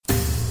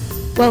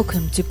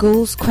Welcome to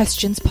Gould's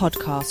Questions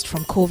podcast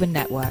from Corvin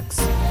Networks,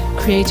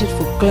 created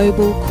for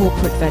global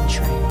corporate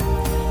venturing.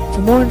 For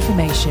more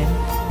information,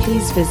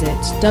 please visit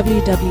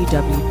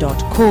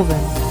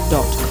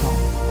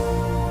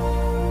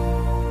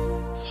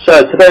www.corvin.com.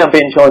 So today I'm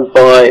being joined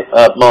by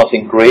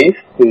Martin Grieve,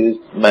 who's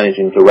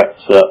Managing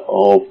Director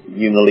of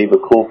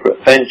Unilever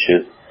Corporate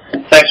Ventures.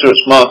 Thanks very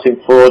much,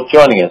 Martin, for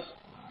joining us.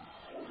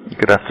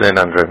 Good afternoon,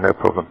 Andrew. No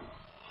problem.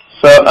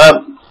 So,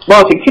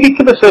 Martin, can you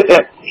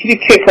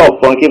kick off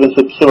by giving us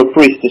a sort of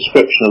brief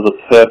description of the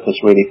purpose,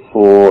 really,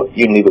 for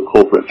Unilever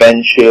Corporate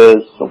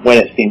Ventures, when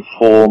it's been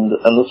formed,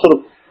 and the sort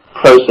of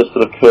process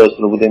that occurs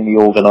sort of within the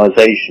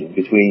organisation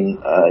between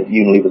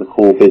Unilever, the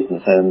core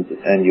business,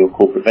 and your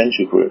corporate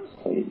venture group,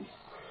 please?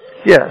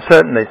 Yeah,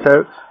 certainly.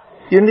 So,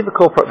 Unilever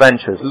Corporate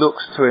Ventures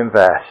looks to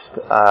invest,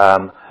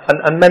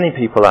 and many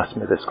people ask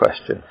me this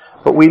question,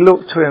 but we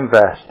look to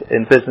invest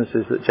in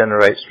businesses that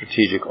generate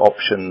strategic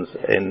options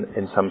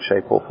in some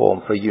shape or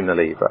form for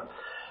Unilever.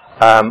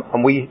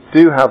 And we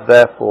do have,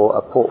 therefore,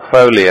 a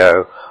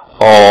portfolio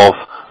of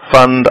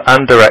fund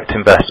and direct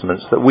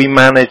investments that we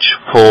manage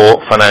for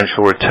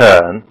financial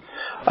return,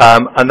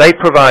 and they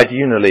provide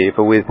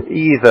Unilever with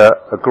either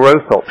a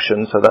growth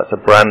option, so that's a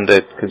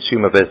branded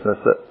consumer business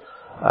that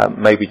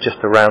maybe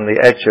just around the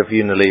edge of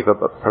Unilever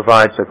but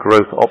provides a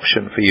growth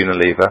option for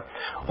Unilever,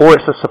 or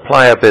it's a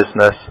supplier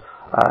business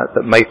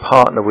that may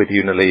partner with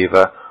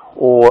Unilever,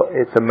 or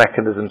it's a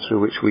mechanism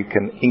through which we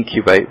can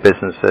incubate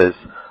businesses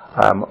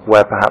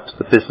where perhaps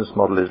the business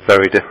model is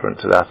very different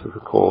to that of the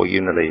core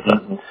Unilever.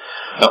 Mm-hmm.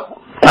 Oh.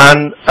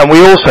 And we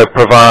also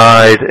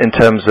provide, in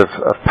terms of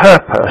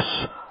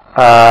purpose,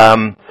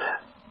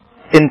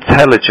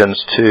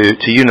 intelligence to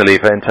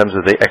Unilever in terms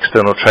of the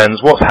external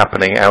trends, what's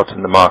happening out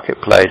in the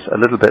marketplace, a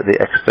little bit the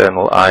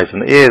external eyes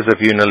and ears of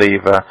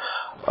Unilever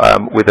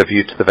with a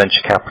view to the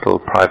venture capital,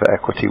 private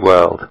equity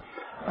world.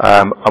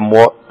 And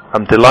what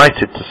I'm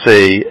delighted to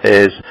see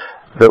is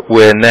that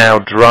we're now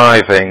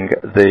driving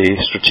the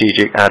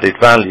strategic added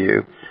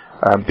value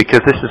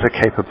because this is a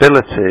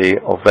capability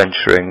of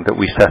venturing that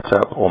we set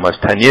up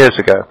almost 10 years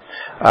ago.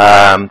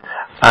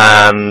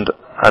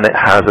 And it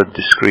has a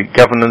discrete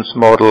governance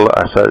model,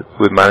 so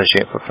we're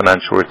managing it for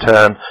financial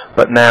return,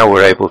 but now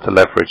we're able to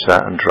leverage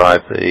that and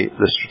drive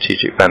the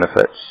strategic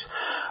benefits.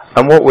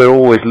 And what we're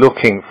always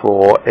looking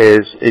for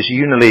is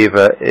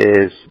Unilever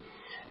is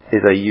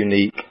a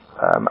unique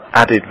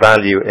added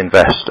value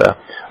investor,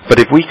 but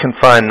if we can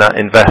find that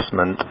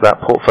investment, that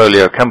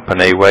portfolio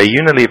company where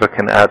Unilever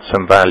can add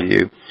some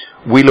value,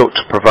 we look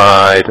to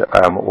provide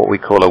what we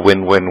call a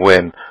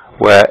win-win-win,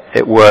 where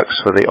it works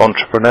for the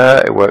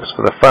entrepreneur, it works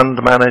for the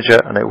fund manager,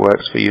 and it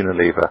works for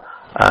Unilever.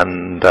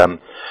 And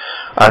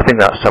I think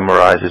that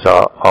summarises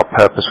our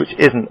purpose, which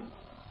isn't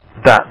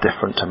that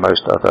different to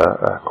most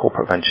other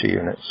corporate venture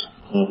units.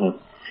 Mm-hmm.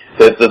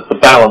 The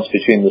balance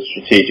between the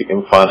strategic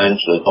and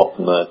financial is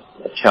often a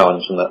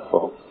challenge in that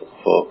for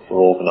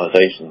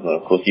organisations. And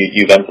of course,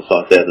 you've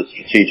emphasised there the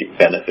strategic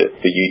benefit,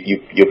 but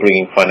you're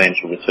bringing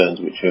financial returns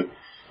which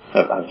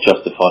have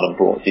justified and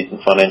brought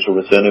decent financial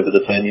return over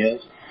the 10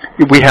 years.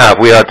 We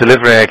are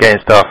delivering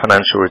against our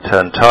financial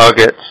return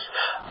targets,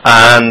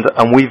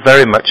 and we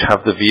very much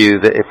have the view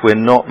that if we're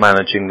not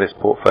managing this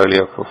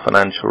portfolio for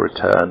financial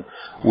return,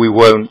 we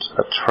won't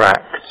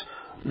attract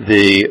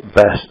the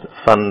best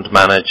fund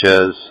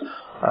managers,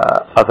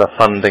 other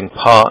funding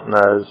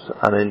partners,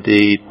 and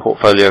indeed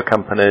portfolio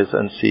companies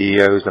and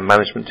CEOs and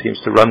management teams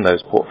to run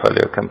those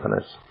portfolio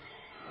companies.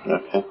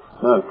 Okay.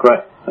 No,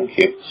 great. Thank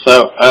you.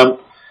 So,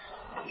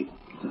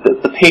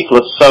 the people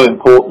are so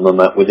important on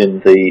that within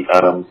these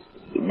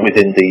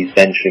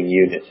venturing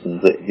units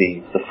and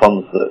the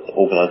funds that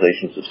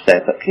organisations have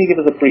set up. Can you give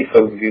us a brief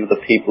overview of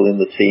the people in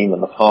the team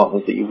and the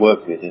partners that you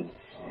work with in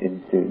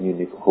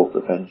Unilever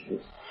Corporate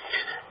Ventures?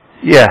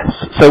 Yes.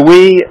 So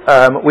we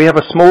have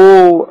a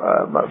small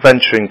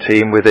venturing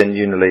team within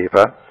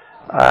Unilever,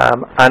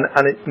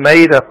 and it's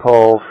made up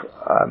of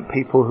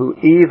people who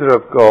either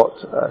have got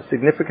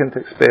significant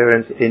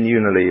experience in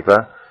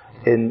Unilever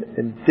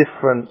in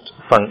different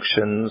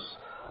functions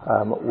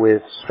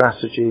with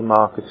strategy,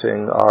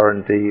 marketing,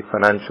 R&D,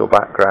 financial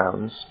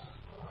backgrounds,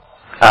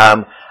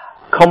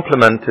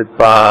 complemented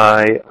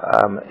by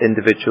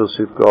individuals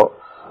who've got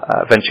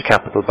venture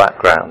capital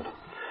background.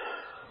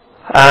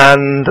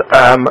 And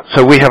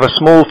so we have a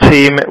small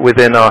team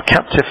within our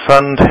captive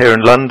fund here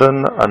in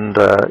London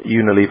under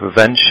Unilever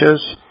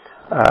Ventures,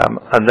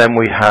 and then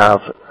we have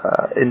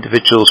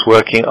individuals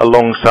working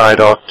alongside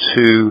our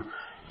two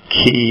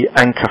key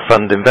anchor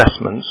fund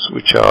investments,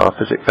 which are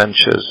Physic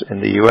Ventures in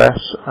the US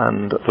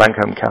and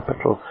Langholm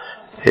Capital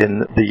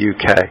in the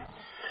UK.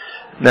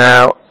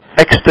 Now,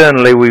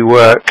 externally we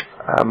work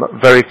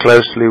very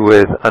closely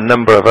with a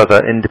number of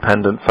other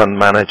independent fund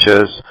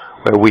managers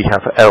where we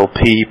have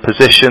LP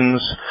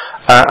positions,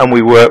 and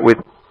we work with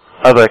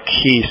other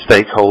key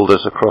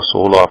stakeholders across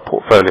all our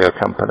portfolio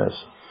companies.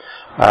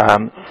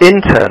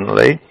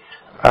 Internally,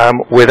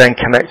 we're then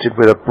connected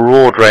with a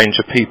broad range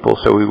of people,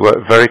 so we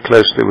work very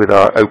closely with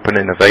our open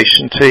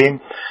innovation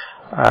team,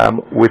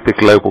 with the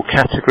global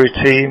category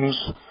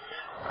teams,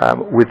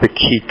 with the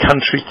key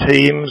country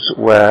teams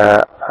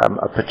where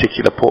a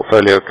particular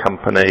portfolio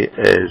company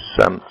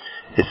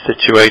is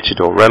situated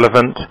or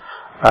relevant,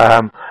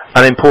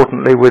 and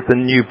importantly with the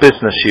new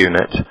business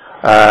unit,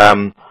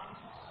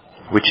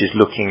 which is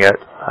looking at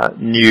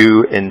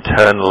new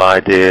internal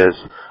ideas,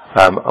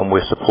 and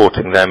we're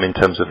supporting them in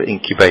terms of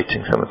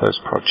incubating some of those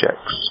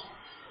projects.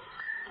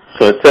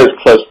 So it's those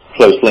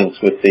close links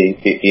with the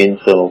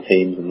internal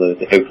teams and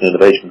the open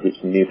innovation groups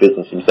and new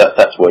business teams.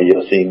 That's where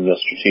you're seeing your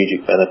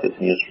strategic benefits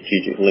and your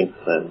strategic links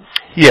then.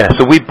 Yeah,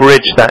 so we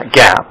bridge that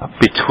gap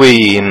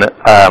between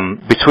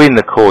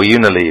the core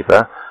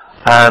Unilever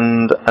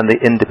and the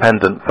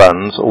independent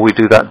funds, or we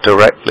do that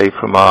directly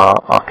from our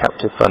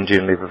captive fund,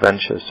 Unilever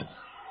Ventures.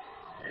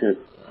 Good.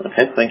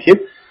 Okay, thank you.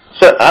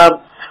 So,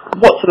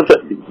 what sort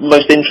of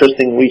most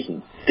interesting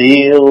recent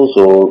deals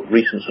or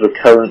recent sort of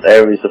current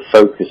areas of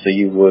focus are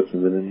you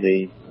working within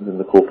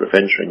the corporate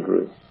venturing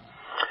group?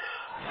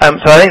 So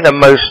I think the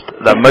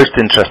most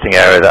interesting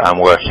area that I'm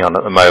working on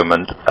at the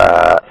moment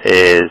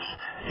is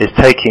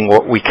taking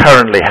what we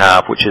currently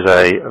have, which is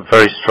a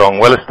very strong,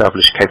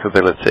 well-established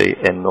capability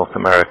in North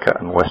America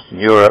and Western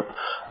Europe,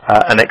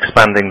 and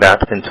expanding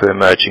that into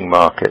emerging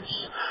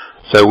markets.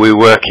 So we're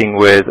working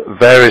with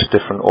various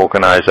different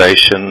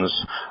organizations,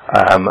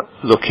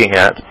 looking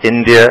at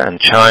India and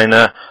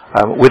China,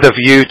 with a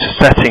view to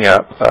setting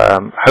up,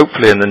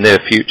 hopefully in the near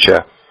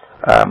future,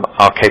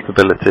 our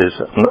capabilities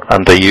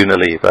under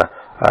Unilever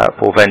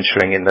for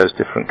venturing in those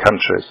different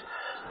countries.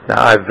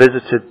 Now, I've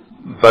visited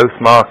both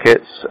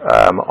markets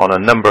on a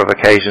number of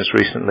occasions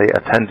recently,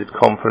 attended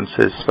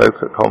conferences, spoke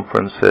at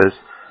conferences,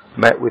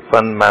 met with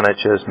fund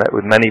managers, met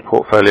with many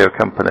portfolio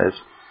companies.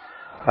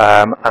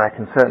 And I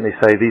can certainly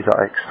say these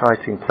are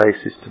exciting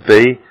places to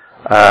be.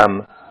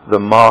 The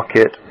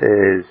market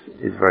is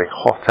very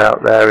hot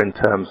out there in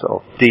terms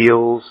of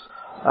deals,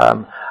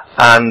 and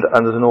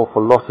there's an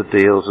awful lot of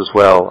deals as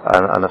well,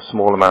 and a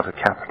small amount of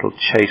capital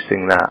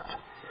chasing that.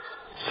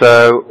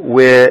 So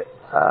we're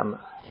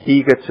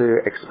eager to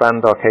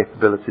expand our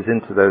capabilities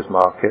into those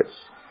markets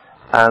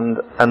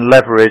and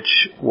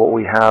leverage what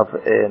we have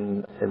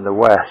in the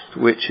West,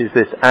 which is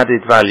this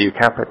added value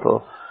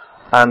capital.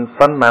 And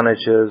fund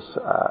managers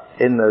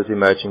in those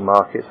emerging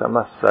markets, I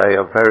must say,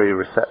 are very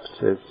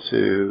receptive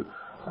to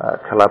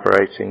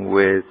collaborating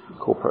with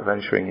corporate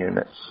venturing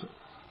units.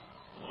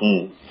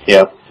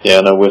 Yeah,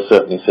 no, we're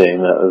certainly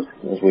seeing that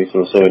as we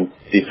sort of saw in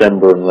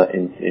December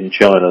in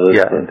China.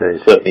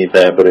 Indeed. Certainly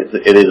there, but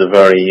it is a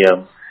very,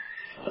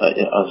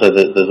 I'll say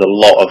that there's a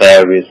lot of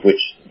areas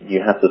which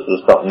you have to sort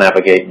of start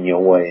navigating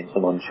your way in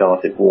some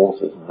uncharted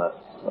waters, and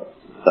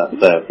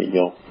that's there. But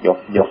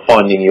you're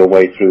finding your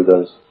way through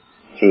those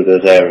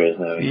areas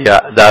now. Yeah,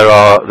 there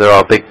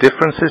are big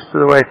differences to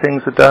the way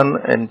things are done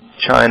in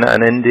China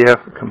and India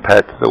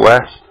compared to the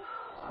West.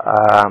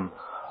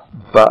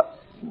 But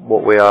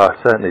what we are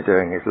certainly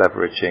doing is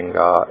leveraging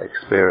our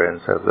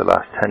experience over the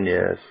last 10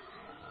 years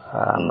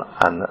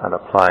and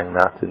applying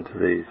that into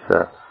these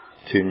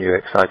two new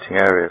exciting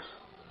areas.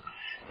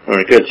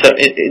 Very good. So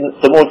in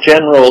the more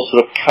general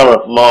sort of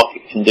current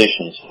market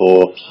conditions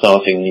for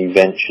starting new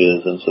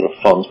ventures and sort of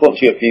funds,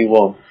 what's your view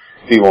on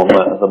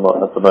that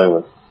at the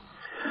moment?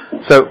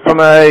 So from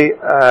a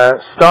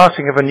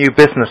starting of a new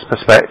business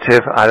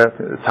perspective, I don't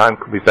think the time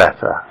could be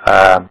better.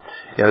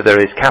 There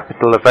is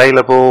capital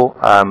available,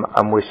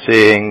 and we're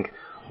seeing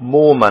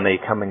more money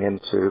coming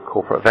into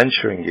corporate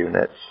venturing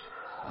units,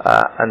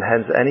 and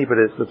hence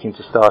anybody that's looking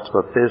to start up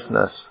a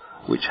business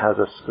which has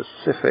a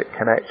specific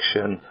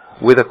connection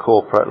with a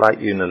corporate like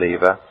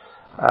Unilever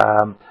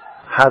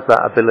has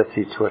that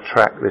ability to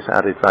attract this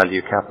added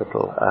value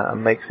capital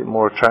and makes it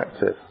more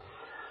attractive.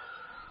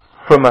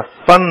 From a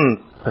fund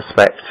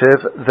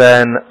perspective,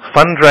 then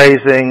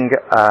fundraising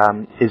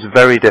is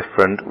very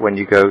different when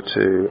you go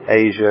to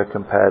Asia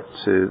compared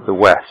to the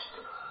West.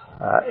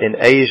 In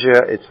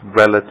Asia, it's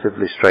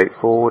relatively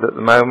straightforward at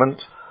the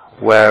moment,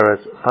 whereas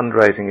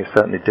fundraising is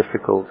certainly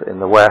difficult in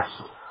the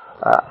West,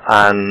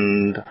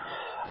 and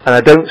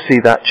I don't see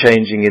that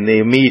changing in the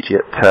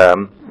immediate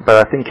term,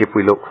 but I think if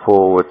we look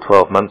forward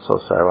 12 months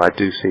or so, I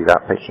do see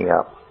that picking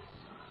up.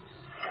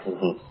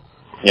 Mm-hmm.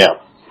 Yeah.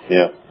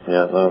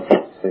 No,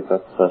 I think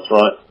that's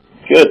right.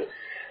 Good.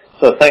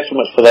 So thanks so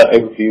much for that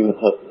overview,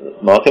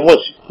 Martin. What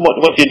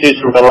do you do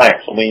to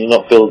relax? I mean, you're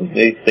not building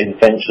these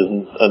ventures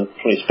and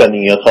probably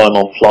spending your time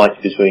on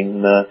flights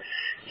between the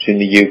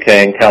UK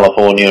and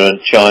California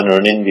and China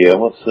and India.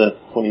 What do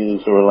you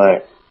do to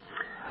relax?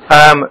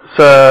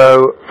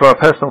 So from a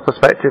personal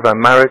perspective, I'm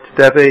married to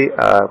Debbie.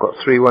 I've got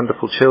 3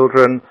 wonderful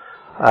children,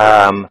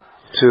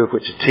 2 of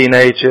which are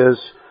teenagers,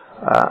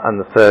 and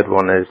the third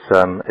one is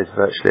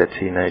virtually a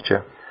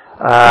teenager.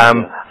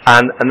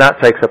 And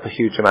that takes up a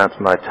huge amount of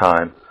my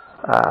time.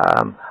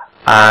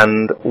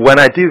 And when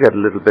I do get a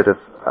little bit of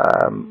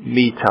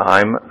me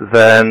time,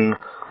 then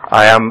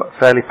I am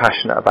fairly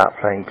passionate about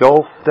playing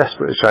golf,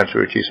 desperately trying to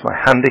reduce my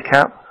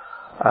handicap.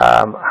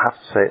 I have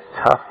to say it's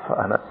tough,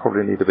 and I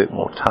probably need a bit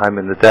more time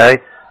in the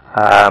day.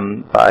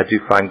 But I do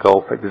find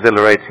golf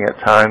exhilarating at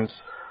times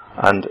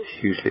and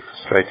hugely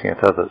frustrating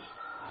at others.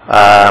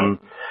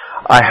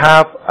 I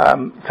have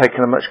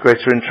taken a much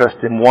greater interest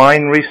in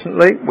wine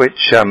recently, which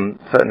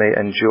certainly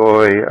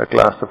enjoy a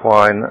glass of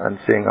wine and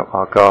seeing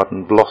our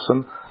garden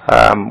blossom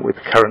with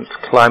current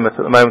climate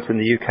at the moment in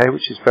the UK,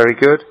 which is very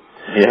good.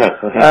 Yeah.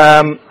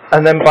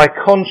 And then by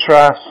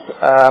contrast,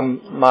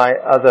 my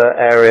other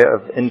area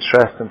of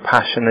interest and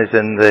passion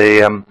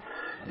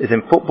is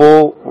in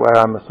football, where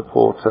I'm a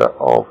supporter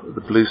of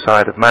the Blue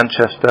Side of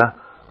Manchester.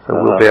 So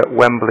we'll be at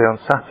Wembley on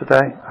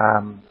Saturday.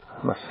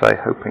 I must say,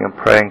 hoping and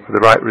praying for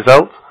the right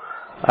result.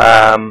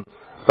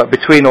 But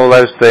between all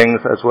those things,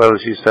 as well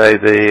as you say,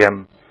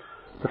 the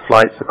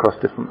flights across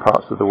different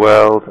parts of the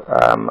world,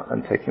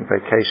 and taking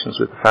vacations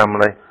with the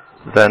family,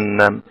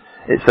 then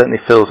it certainly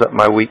fills up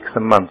my weeks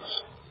and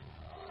months.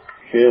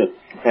 Good.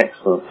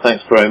 Excellent.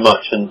 Thanks very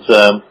much.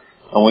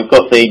 And we've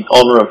got the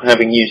honour of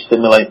having you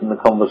stimulating the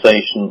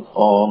conversation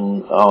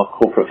on our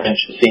Corporate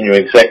Venture Senior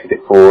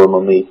Executive Forum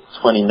on the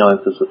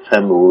 29th of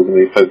September. We're going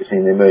to be focusing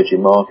on the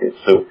emerging markets,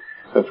 so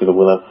hopefully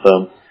we'll have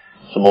some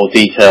more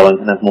detail and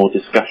can have more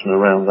discussion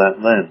around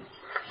that then.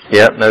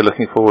 Yeah, no,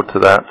 looking forward to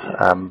that.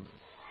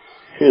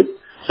 Good.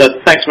 So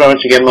thanks very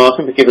much again,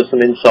 Martin, for giving us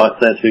some insights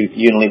there to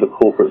Unilever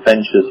Corporate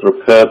Ventures,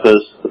 the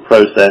purpose, the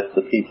process,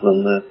 the people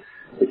and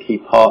the key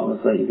partners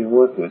that you've been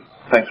working with.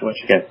 Thanks so much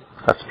again.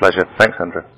 That's a pleasure. Thanks, Andrew.